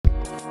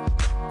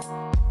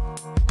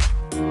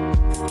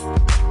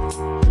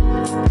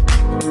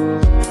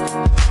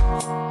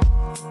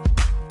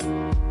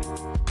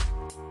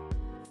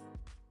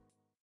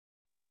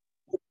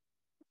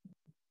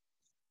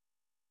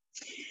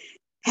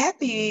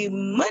Happy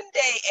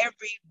Monday,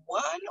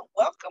 everyone.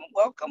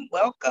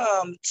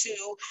 Welcome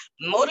to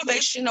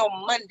Motivational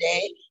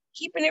Monday,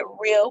 keeping it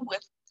real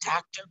with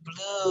Dr.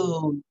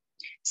 Blue.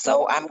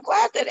 So I'm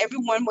glad that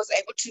everyone was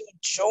able to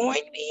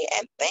join me,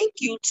 and thank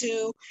you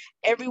to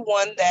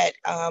everyone that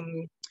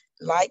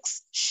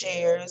likes,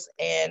 shares,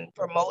 and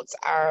promotes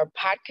our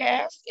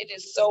podcast. It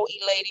is so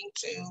elating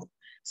to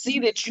see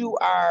that you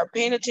are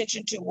paying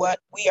attention to what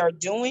we are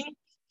doing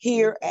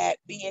here at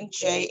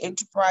B&J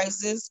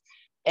Enterprises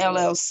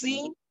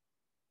LLC,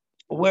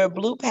 where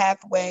Blue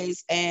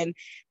Pathways and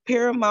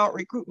Paramount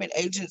Recruitment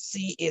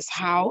Agency is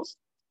housed.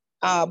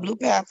 Blue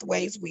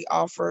Pathways, we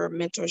offer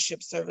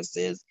mentorship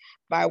services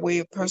by way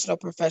of personal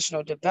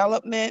professional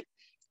development.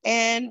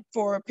 And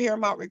for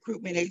Paramount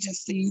Recruitment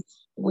Agency,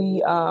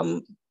 we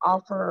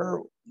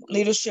offer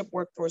leadership,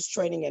 workforce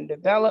training, and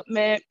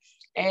development.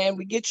 And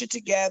we get you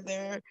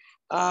together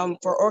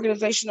for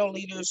organizational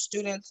leaders,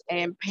 students,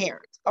 and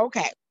parents.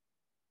 Okay,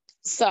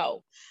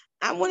 so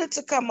I wanted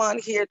to come on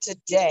here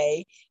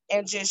today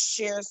and just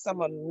share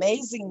some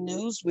amazing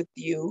news with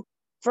you.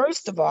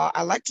 First of all,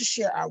 I like to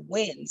share our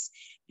wins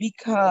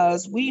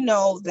because we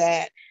know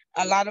that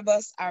a lot of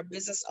us are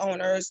business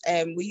owners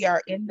and we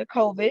are in the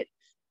COVID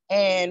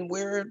and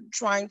we're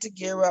trying to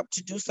gear up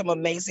to do some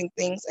amazing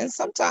things. And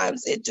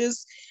sometimes it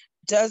just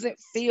doesn't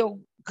feel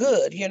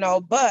good,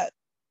 but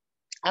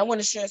I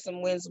want to share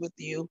some wins with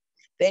you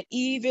that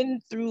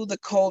even through the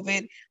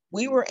COVID,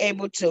 we were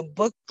able to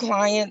book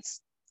clients,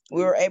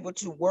 we were able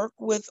to work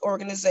with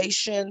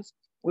organizations,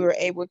 we were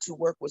able to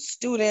work with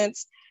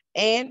students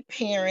and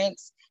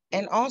parents,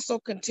 and also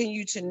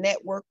continue to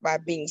network by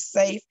being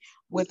safe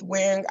with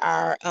wearing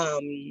our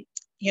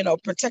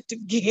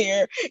protective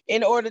gear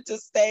in order to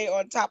stay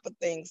on top of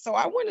things. So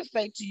I want to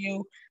say to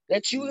you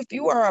that if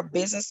you are a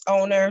business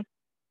owner,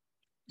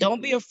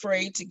 don't be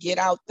afraid to get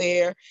out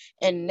there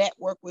and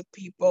network with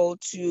people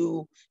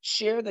to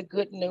share the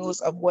good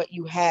news of what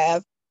you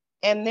have.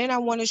 And then I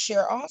want to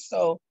share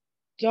also,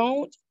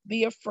 don't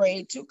be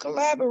afraid to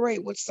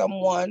collaborate with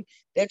someone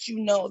that you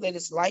know that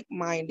is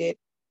like-minded,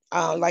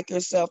 like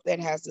yourself, that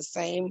has the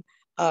same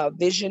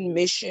vision,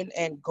 mission,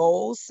 and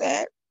goal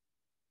set,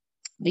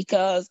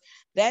 because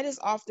that is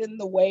often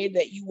the way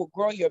that you will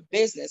grow your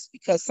business,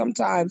 because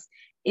sometimes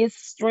it's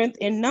strength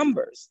in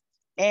numbers.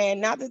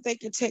 And not that they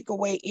can take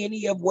away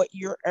any of what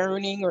you're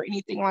earning or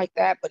anything like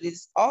that, but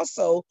it's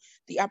also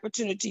the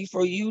opportunity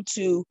for you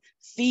to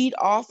feed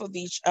off of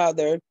each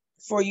other,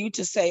 for you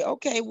to say,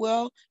 okay,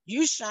 well,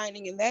 you're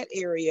shining in that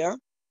area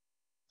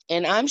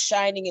and I'm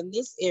shining in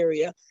this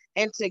area.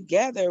 And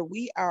together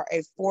we are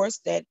a force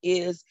that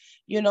is,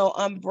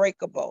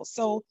 unbreakable.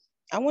 So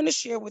I want to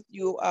share with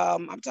you,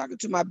 I'm talking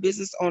to my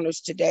business owners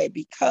today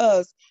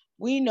because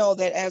we know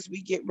that as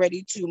we get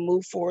ready to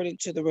move forward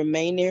into the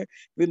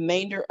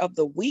remainder of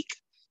the week,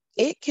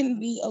 it can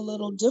be a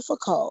little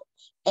difficult.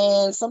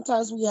 And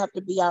sometimes we have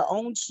to be our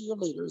own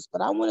cheerleaders.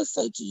 But I want to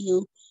say to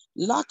you,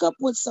 lock up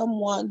with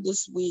someone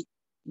this week,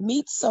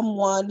 meet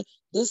someone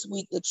this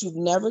week that you've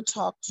never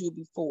talked to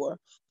before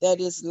that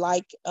is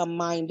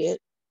like-minded,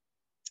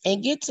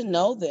 and get to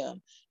know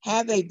them.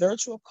 Have a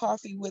virtual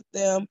coffee with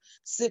them,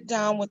 sit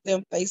down with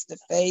them face to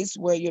face,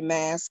 wear your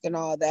mask and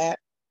all that.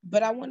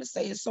 But I want to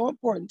say it's so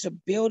important to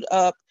build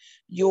up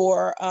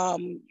your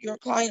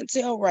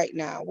clientele right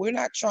now. We're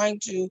not trying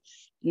to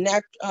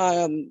not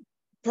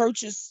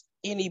purchase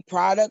any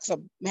products or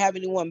have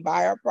anyone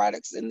buy our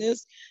products in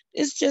this.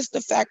 It's just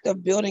the fact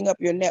of building up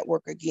your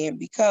network again,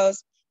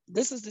 because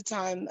this is the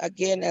time,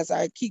 again, as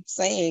I keep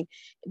saying,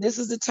 this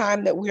is the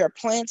time that we are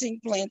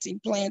planting,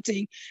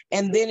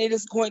 and then it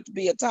is going to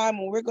be a time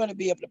when we're going to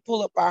be able to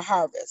pull up our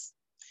harvest.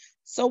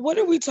 So what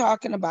are we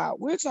talking about?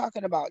 We're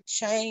talking about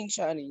change,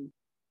 honey.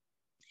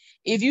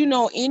 If you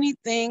know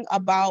anything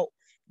about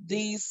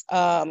these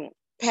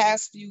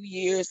past few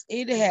years,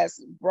 it has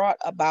brought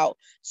about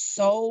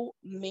so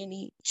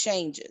many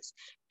changes.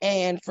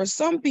 And for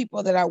some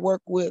people that I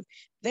work with,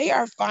 they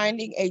are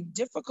finding a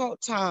difficult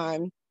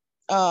time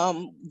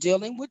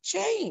dealing with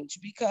change,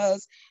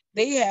 because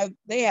they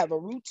have a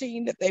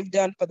routine that they've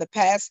done for the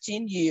past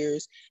 10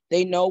 years.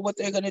 They know what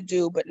they're going to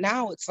do, but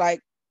now it's like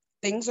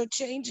things are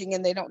changing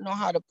and they don't know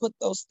how to put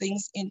those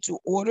things into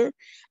order.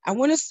 I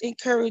want to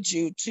encourage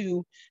you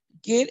to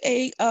get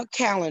a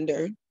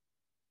calendar,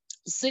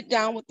 sit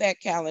down with that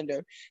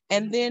calendar,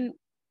 and then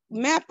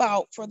map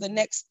out for the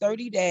next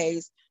 30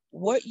 days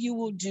what you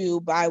will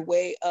do by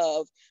way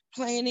of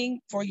planning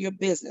for your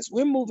business.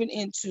 We're moving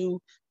into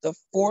the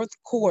fourth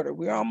quarter.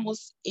 We're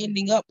almost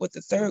ending up with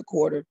the third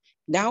quarter.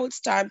 Now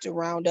it's time to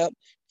round up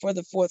for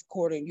the fourth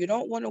quarter. You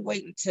don't want to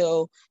wait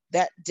until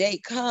that day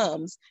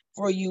comes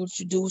for you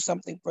to do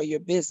something for your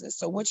business.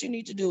 So what you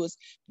need to do is,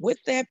 with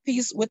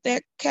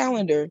that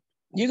calendar,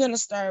 you're going to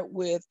start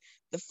with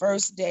the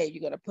first day.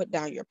 You're going to put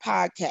down your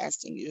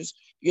podcasting,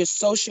 your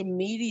social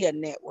media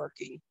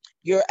networking,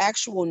 your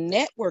actual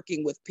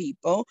networking with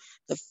people,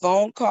 the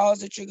phone calls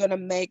that you're going to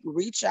make,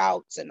 reach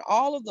outs, and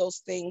all of those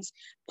things.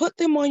 Put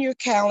them on your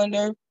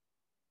calendar,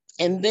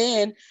 and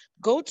then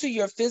go to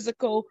your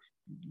physical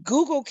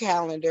Google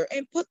Calendar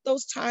and put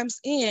those times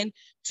in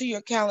to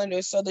your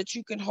calendar so that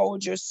you can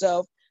hold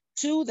yourself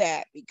to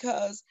that,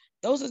 because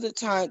those are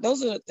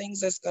the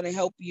things that's going to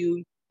help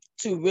you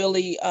to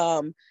really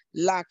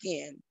lock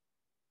in,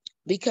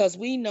 because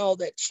we know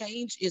that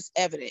change is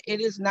evident.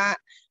 It is not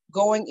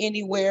going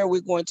anywhere.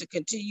 We're going to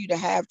continue to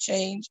have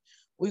change.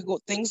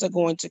 Things are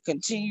going to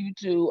continue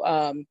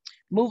to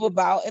move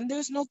about, and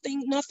there's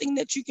nothing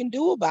that you can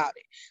do about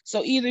it.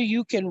 So either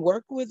you can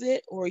work with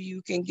it or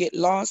you can get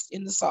lost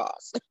in the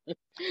sauce.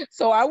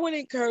 So I would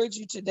encourage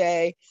you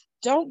today,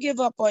 don't give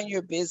up on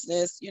your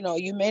business.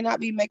 You may not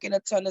be making a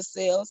ton of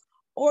sales,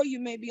 or you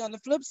may be on the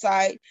flip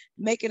side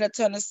making a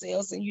ton of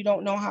sales and you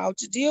don't know how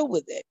to deal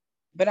with it.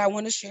 But I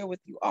want to share with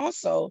you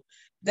also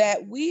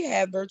that we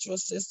have virtual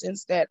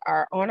assistants that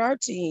are on our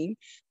team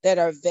that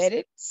are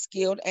vetted,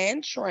 skilled,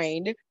 and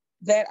trained,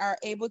 that are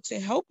able to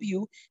help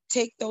you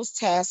take those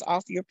tasks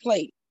off your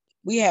plate.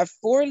 We have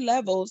 4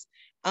 levels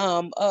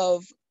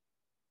of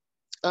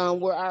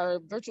where our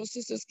virtual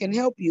assistants can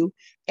help you.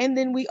 And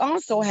then we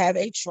also have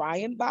a try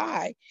and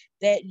buy,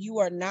 that you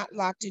are not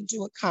locked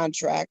into a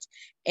contract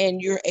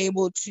and you're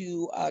able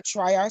to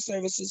try our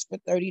services for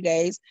 30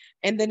 days.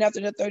 And then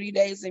after the 30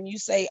 days, and you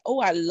say,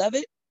 oh, I love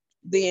it,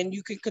 then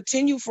you can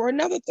continue for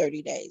another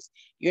 30 days.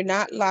 You're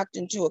not locked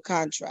into a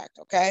contract.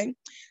 Okay.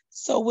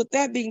 So with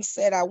that being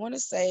said, I want to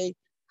say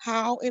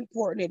how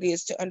important it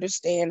is to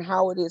understand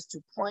how it is to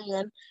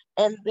plan.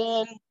 And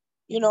then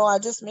I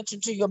just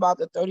mentioned to you about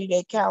the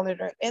 30-day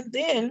calendar. And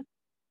then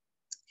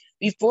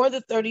before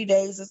the 30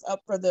 days is up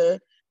for the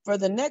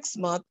next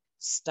month,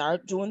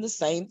 start doing the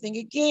same thing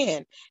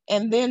again.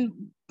 And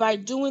then by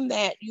doing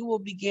that, you will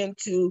begin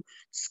to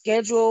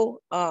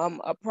schedule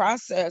a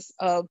process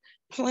of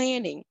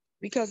planning.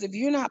 Because if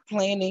you're not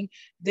planning,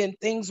 then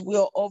things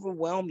will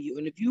overwhelm you.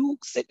 And if you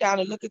sit down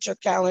and look at your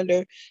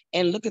calendar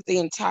and look at the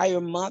entire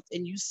month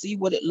and you see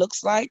what it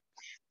looks like,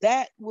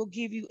 that will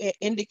give you an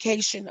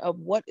indication of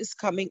what is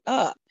coming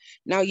up.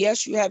 Now,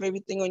 yes, you have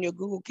everything on your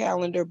Google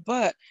Calendar,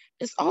 but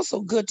it's also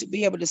good to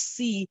be able to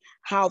see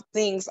how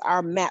things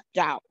are mapped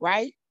out,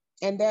 right?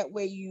 And that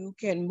way you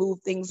can move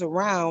things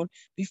around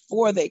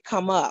before they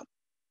come up.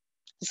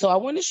 So I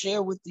want to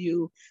share with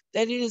you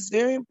that it is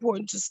very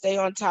important to stay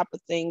on top of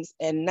things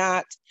and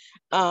not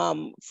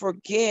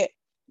forget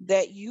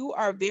that you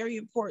are very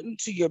important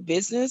to your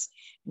business.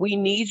 We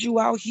need you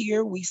out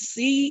here. We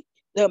see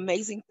the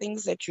amazing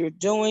things that you're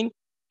doing.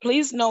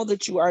 Please know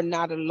that you are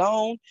not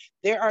alone.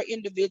 There are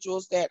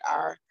individuals that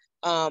are,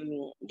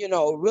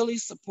 really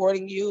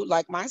supporting you,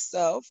 like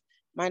myself.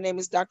 My name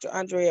is Dr.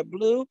 Andrea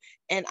Blue,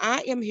 and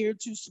I am here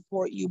to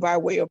support you by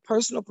way of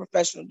personal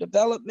professional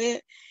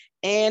development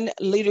and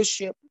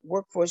leadership,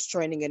 workforce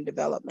training and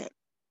development.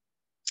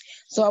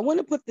 So I want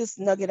to put this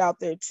nugget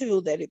out there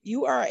too, that if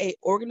you are an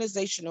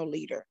organizational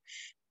leader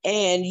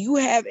and you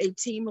have a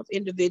team of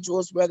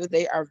individuals, whether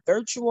they are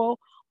virtual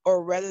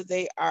or whether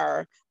they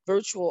are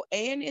virtual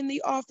and in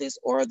the office,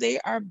 or they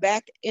are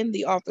back in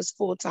the office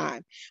full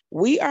time,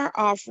 we are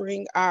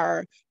offering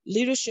our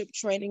leadership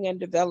training and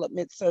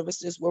development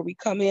services, where we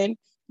come in,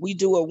 we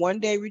do a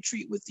 1-day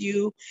retreat with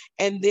you.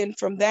 And then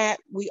from that,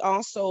 we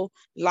also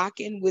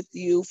lock in with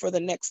you for the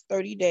next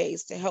 30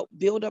 days to help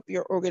build up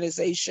your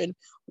organization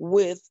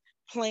with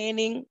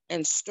planning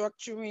and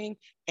structuring,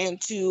 and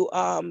to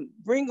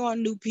bring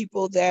on new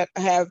people that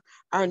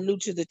are new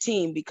to the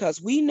team,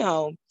 because we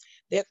know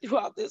that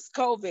throughout this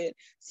COVID,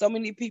 so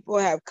many people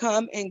have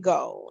come and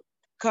gone,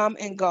 come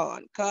and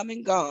gone, come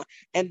and gone.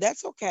 And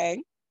that's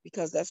okay,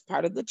 because that's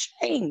part of the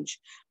change,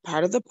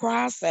 part of the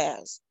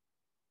process.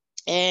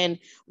 And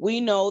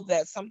we know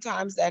that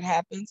sometimes that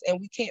happens and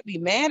we can't be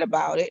mad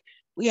about it.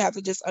 We have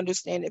to just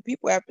understand that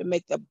people have to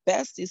make the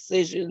best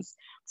decisions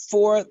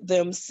for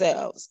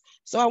themselves.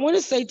 So I want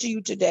to say to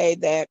you today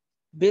that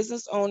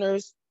business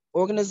owners,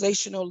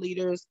 organizational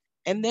leaders,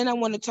 and then I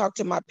want to talk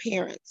to my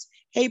parents.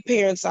 Hey,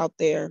 parents out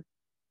there,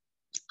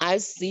 I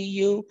see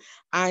you.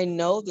 I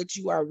know that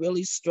you are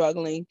really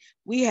struggling.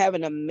 We have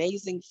an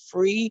amazing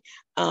free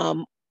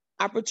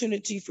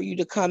opportunity for you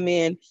to come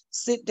in,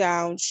 sit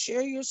down,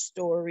 share your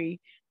story,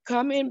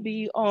 come and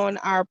be on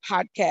our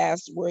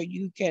podcast where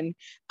you can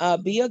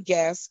be a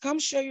guest. Come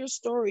share your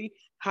story,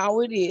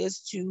 how it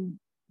is to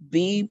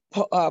be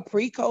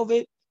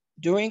pre-COVID,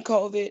 during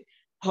COVID,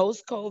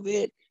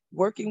 post-COVID,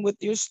 working with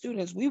your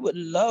students. We would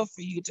love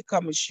for you to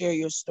come and share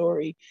your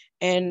story.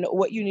 And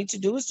what you need to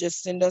do is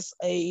just send us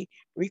a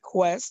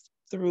request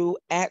through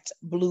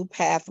 @Blue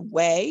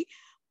Pathway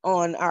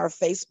on our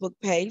Facebook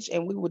page,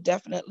 and we will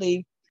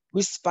definitely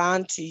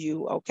respond to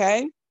you.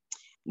 Okay.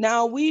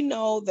 Now we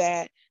know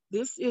that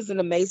this is an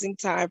amazing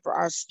time for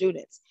our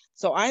students.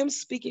 So I am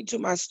speaking to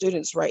my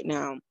students right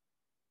now,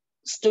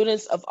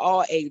 students of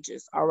all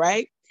ages. All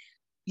right.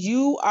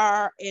 You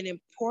are an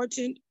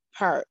important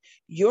part.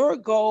 Your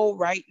goal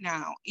right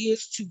now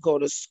is to go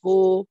to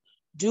school,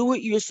 do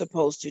what you're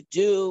supposed to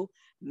do,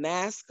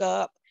 mask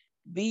up,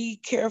 be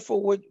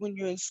careful when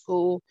you're in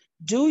school,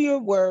 do your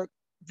work.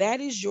 That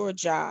is your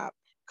job.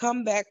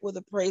 Come back with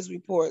a praise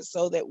report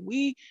so that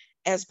we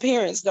as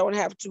parents don't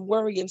have to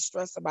worry and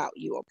stress about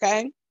you,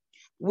 okay?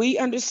 We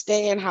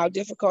understand how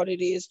difficult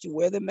it is to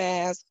wear the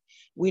mask.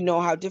 We know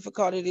how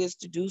difficult it is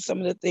to do some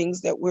of the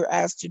things that we're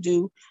asked to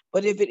do.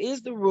 But if it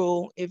is the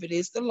rule, if it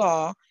is the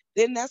law,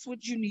 then that's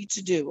what you need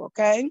to do,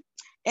 okay?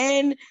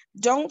 And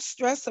don't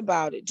stress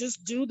about it.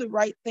 Just do the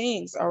right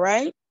things, all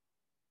right?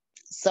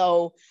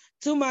 So,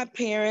 to my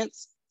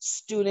parents,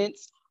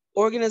 students,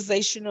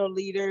 organizational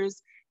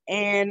leaders,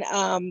 and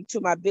to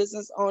my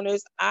business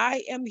owners,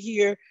 I am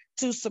here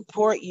to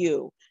support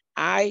you.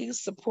 I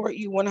support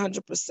you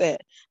 100%.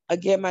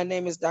 Again, my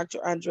name is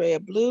Dr. Andrea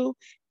Blue,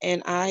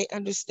 and I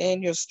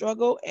understand your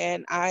struggle,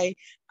 and I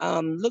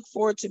look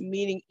forward to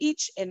meeting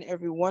each and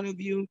every one of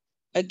you.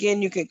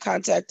 Again, you can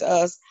contact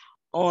us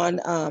on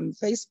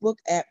Facebook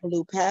at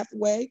Blue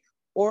Pathway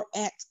or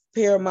at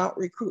Paramount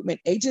Recruitment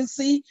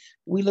Agency.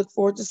 We look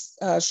forward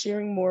to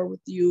sharing more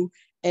with you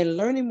and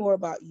learning more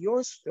about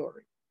your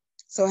story.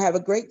 So have a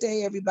great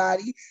day,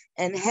 everybody,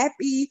 and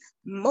happy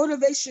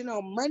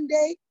Motivational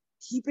Monday,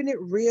 keeping it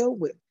real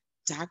with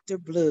Dr.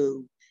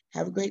 Blue.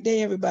 Have a great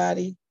day,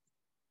 everybody.